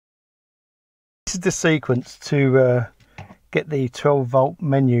This is the sequence to get the 12-volt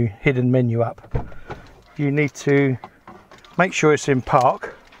menu, hidden menu up. You need to make sure it's in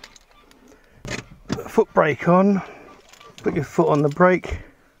park. Put a foot brake on, put your foot on the brake,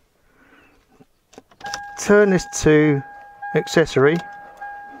 turn this to accessory,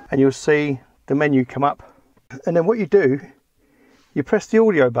 and you'll see the menu come up. And then what you do, you press the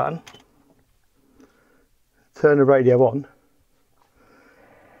audio button, turn the radio on,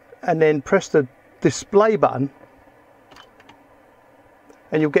 and then press the display button,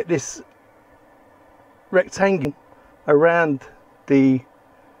 and you'll get this rectangle around the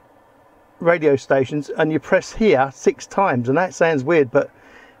radio stations, and you press here 6 times, and that sounds weird, but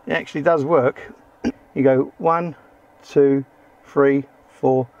it actually does work. You go 1, 2, 3,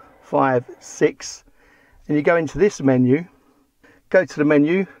 4, 5, 6, and you go into this menu. Go to the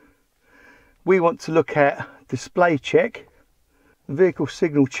menu. We want to look at display check, vehicle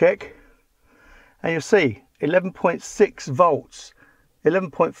signal check, and you'll see 11.6 volts,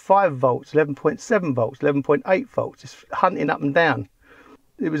 11.5 volts, 11.7 volts, 11.8 volts. It's hunting up and down.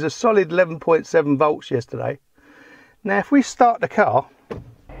 It was a solid 11.7 volts yesterday. Now if we start the car,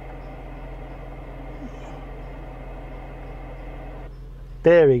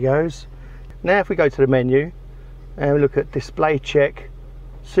 there he goes. Now if we go to the menu and we look at display check,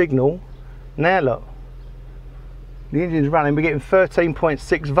 signal, now look, the engine's running, we're getting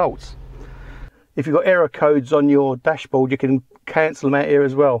 13.6 volts. If you've got error codes on your dashboard, you can cancel them out here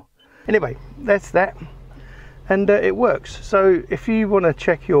as well. Anyway, that's that, and it works. So if you want to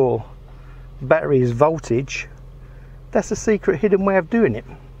check your battery's voltage, that's a secret hidden way of doing it.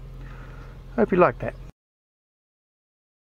 Hope you like that.